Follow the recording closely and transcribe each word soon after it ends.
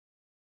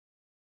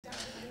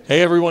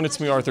Hey everyone, it's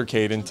me Arthur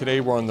Kade, and today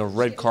we're on the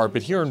red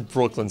carpet here in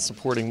Brooklyn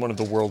supporting one of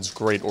the world's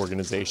great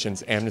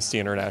organizations, Amnesty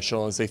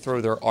International, as they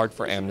throw their Art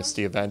for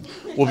Amnesty event.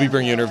 We'll be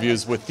bringing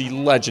interviews with the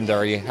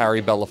legendary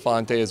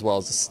Belafonte, as well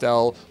as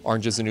Estelle,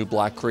 Orange is the New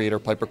Black creator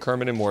Piper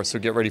Kerman, and more, so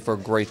get ready for a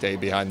great day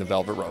behind the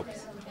velvet rope.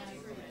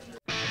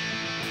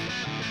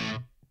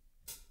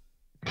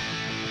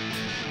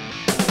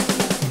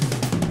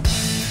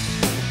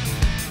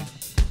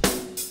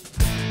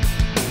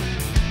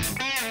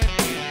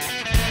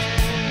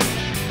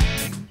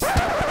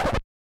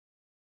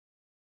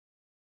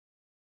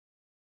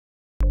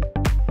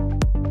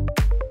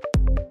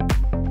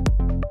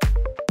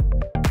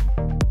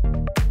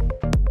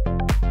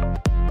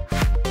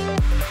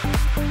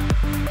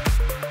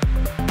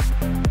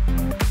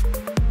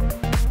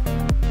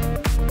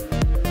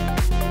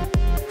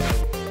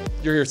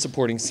 You're here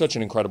supporting such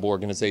an incredible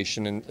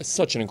organization and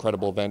such an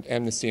incredible event,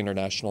 Amnesty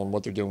International, and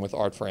what they're doing with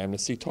Art for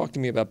Amnesty. Talk to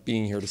me about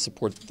being here to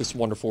support this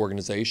wonderful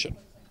organization.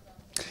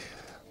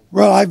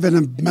 Well, I've been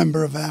a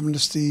member of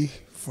Amnesty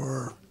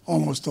for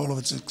almost all of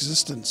its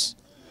existence,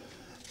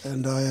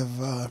 and I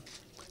have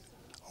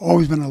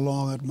always been a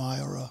long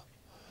admirer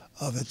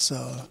of its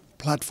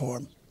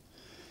platform.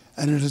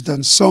 And it has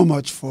done so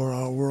much for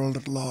our world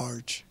at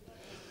large,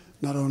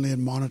 not only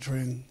in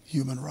monitoring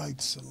human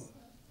rights and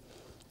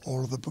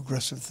all of the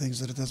progressive things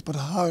that it does, but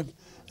how it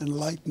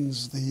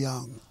enlightens the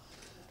young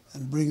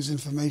and brings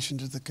information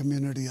to the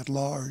community at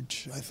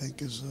large, I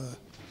think is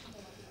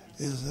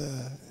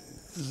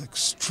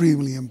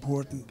extremely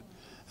important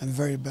and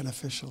very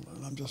beneficial.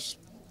 And I'm just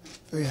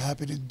very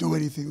happy to do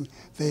anything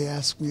they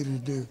ask me to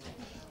do.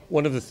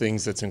 One of the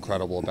things that's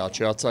incredible about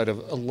you, outside of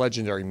a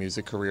legendary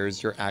music career,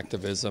 is your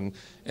activism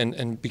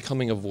and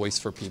becoming a voice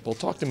for people.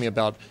 Talk to me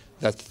about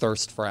that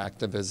thirst for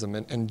activism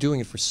and doing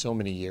it for so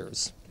many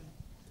years.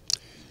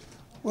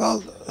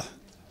 Well,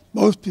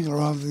 most people are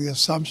under the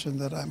assumption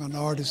that I'm an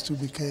artist who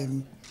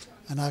became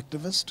an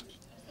activist,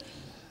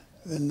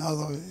 and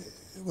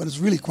when it's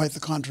really quite the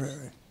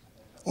contrary,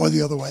 or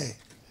the other way.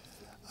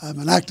 I'm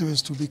an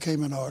activist who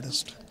became an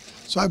artist.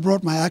 So I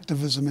brought my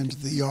activism into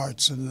the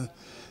arts, and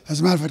as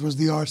a matter of fact, it was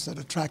the arts that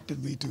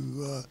attracted me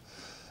to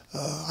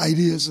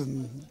ideas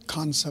and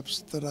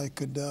concepts that I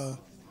could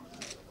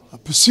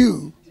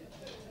pursue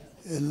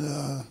in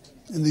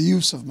the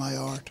use of my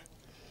art.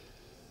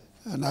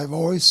 And I've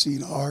always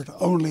seen art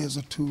only as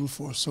a tool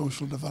for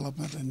social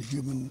development and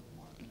human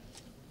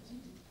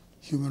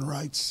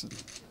rights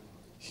and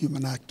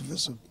human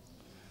activism.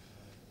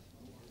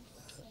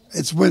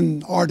 It's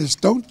when artists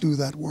don't do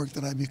that work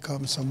that I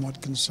become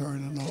somewhat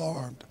concerned and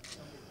alarmed.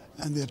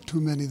 And there are too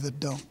many that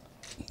don't.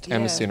 Yeah.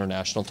 Amnesty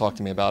International, talk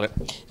to me about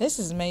it. This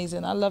is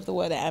amazing. I love the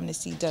work that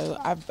Amnesty do.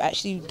 I've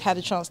actually had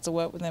a chance to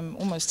work with them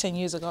almost 10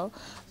 years ago.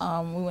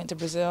 We went to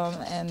Brazil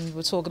and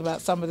we're talking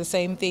about some of the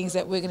same things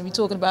that we're going to be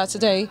talking about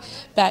today.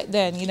 Back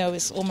then, you know,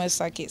 it's almost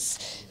like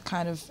it's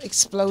kind of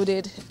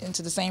exploded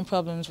into the same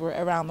problems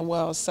around the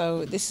world.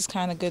 So this is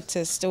kind of good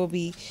to still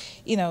be,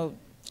 you know,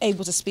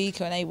 able to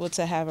speak and able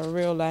to have a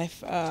real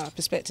life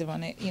perspective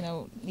on it, you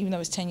know, even though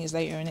it's 10 years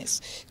later and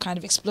it's kind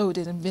of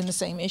exploded and been the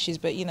same issues,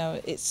 but you know,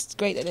 it's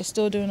great that they're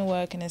still doing the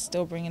work and they're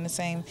still bringing the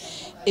same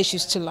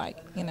issues to light,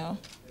 you know.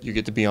 You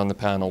get to be on the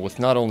panel with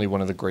not only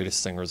one of the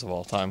greatest singers of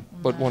all time,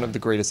 but one of the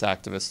greatest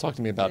activists. Talk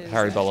to me about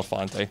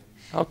Belafonte.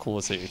 How cool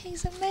is he?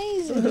 He's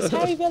amazing. It's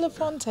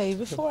Belafonte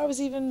before I was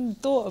even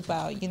thought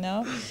about, you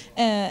know.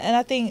 And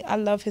I think I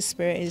love his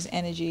spirit, his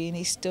energy, and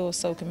he's still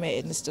so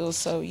committed and still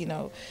so, you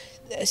know,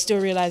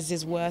 still realizes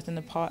his worth and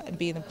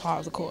being a part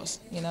of the cause,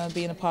 you know,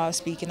 being a part of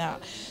speaking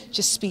out,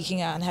 just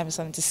speaking out and having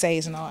something to say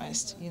as an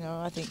artist. You know,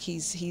 I think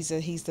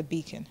he's the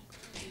beacon.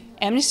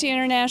 Amnesty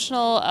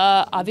International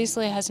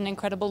obviously has an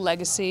incredible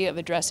legacy of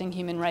addressing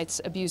human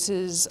rights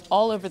abuses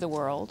all over the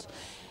world.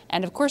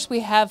 And of course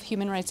we have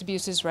human rights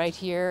abuses right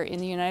here in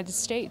the United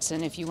States.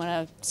 And if you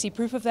want to see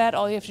proof of that,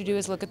 all you have to do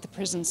is look at the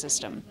prison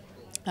system.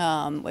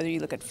 Whether you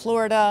look at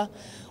Florida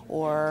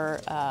or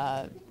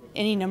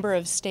any number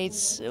of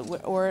states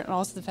or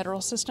also the federal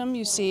system,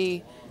 you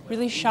see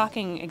really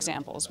shocking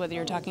examples, whether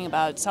you're talking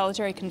about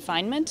solitary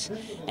confinement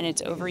and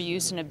its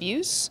overuse and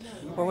abuse,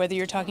 or whether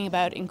you're talking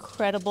about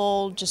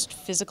incredible just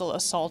physical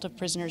assault of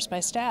prisoners by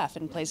staff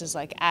in places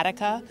like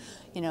Attica,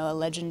 you know, a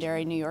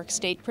legendary New York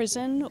State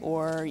prison,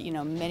 or, you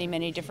know,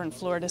 many different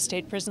Florida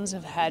state prisons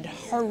have had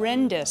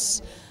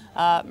horrendous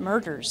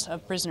murders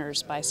of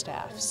prisoners by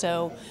staff.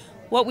 So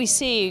what we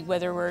see,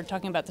 whether we're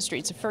talking about the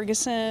streets of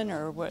Ferguson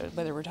or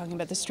whether we're talking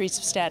about the streets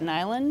of Staten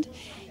Island,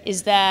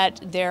 is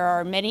that there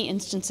are many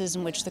instances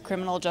in which the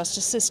criminal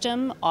justice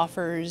system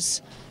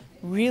offers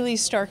really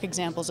stark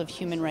examples of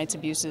human rights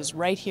abuses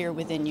right here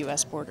within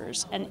U.S.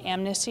 borders. And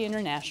Amnesty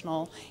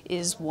International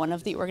is one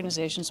of the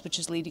organizations which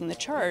is leading the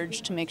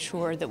charge to make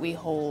sure that we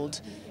hold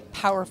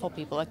powerful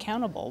people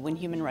accountable when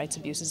human rights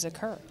abuses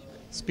occur.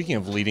 Speaking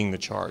of leading the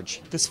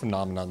charge, this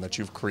phenomenon that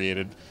you've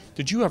created,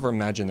 did you ever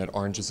imagine that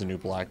Orange is the New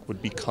Black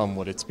would become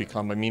what it's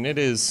become? I mean,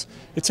 it's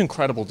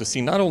incredible to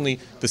see not only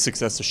the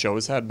success the show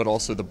has had, but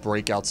also the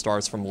breakout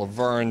stars from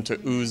Laverne to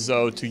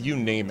Uzo to you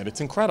name it.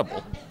 It's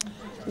incredible.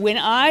 When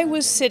I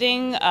was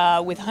sitting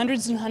with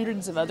hundreds and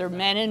hundreds of other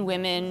men and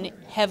women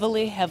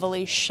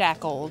heavily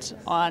shackled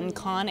on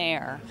Con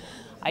Air,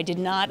 I did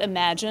not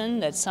imagine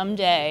that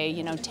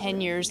someday,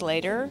 10 years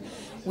later,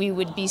 we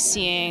would be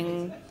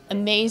seeing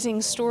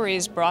amazing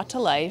stories brought to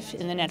life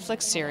in the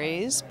Netflix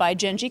series by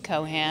Genji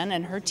Kohan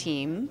and her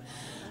team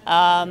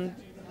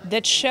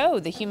that show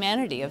the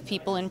humanity of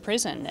people in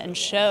prison and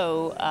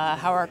show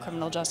how our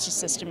criminal justice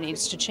system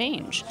needs to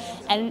change.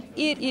 And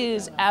it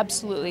is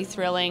absolutely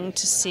thrilling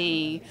to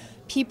see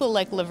people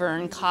like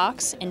Laverne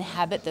Cox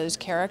inhabit those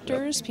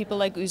characters, people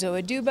like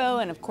Uzo Adubo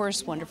and of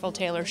course wonderful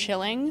Taylor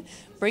Schilling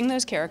bring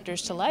those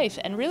characters to life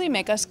and really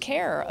make us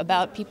care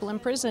about people in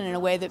prison in a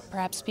way that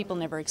perhaps people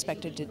never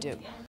expected to do.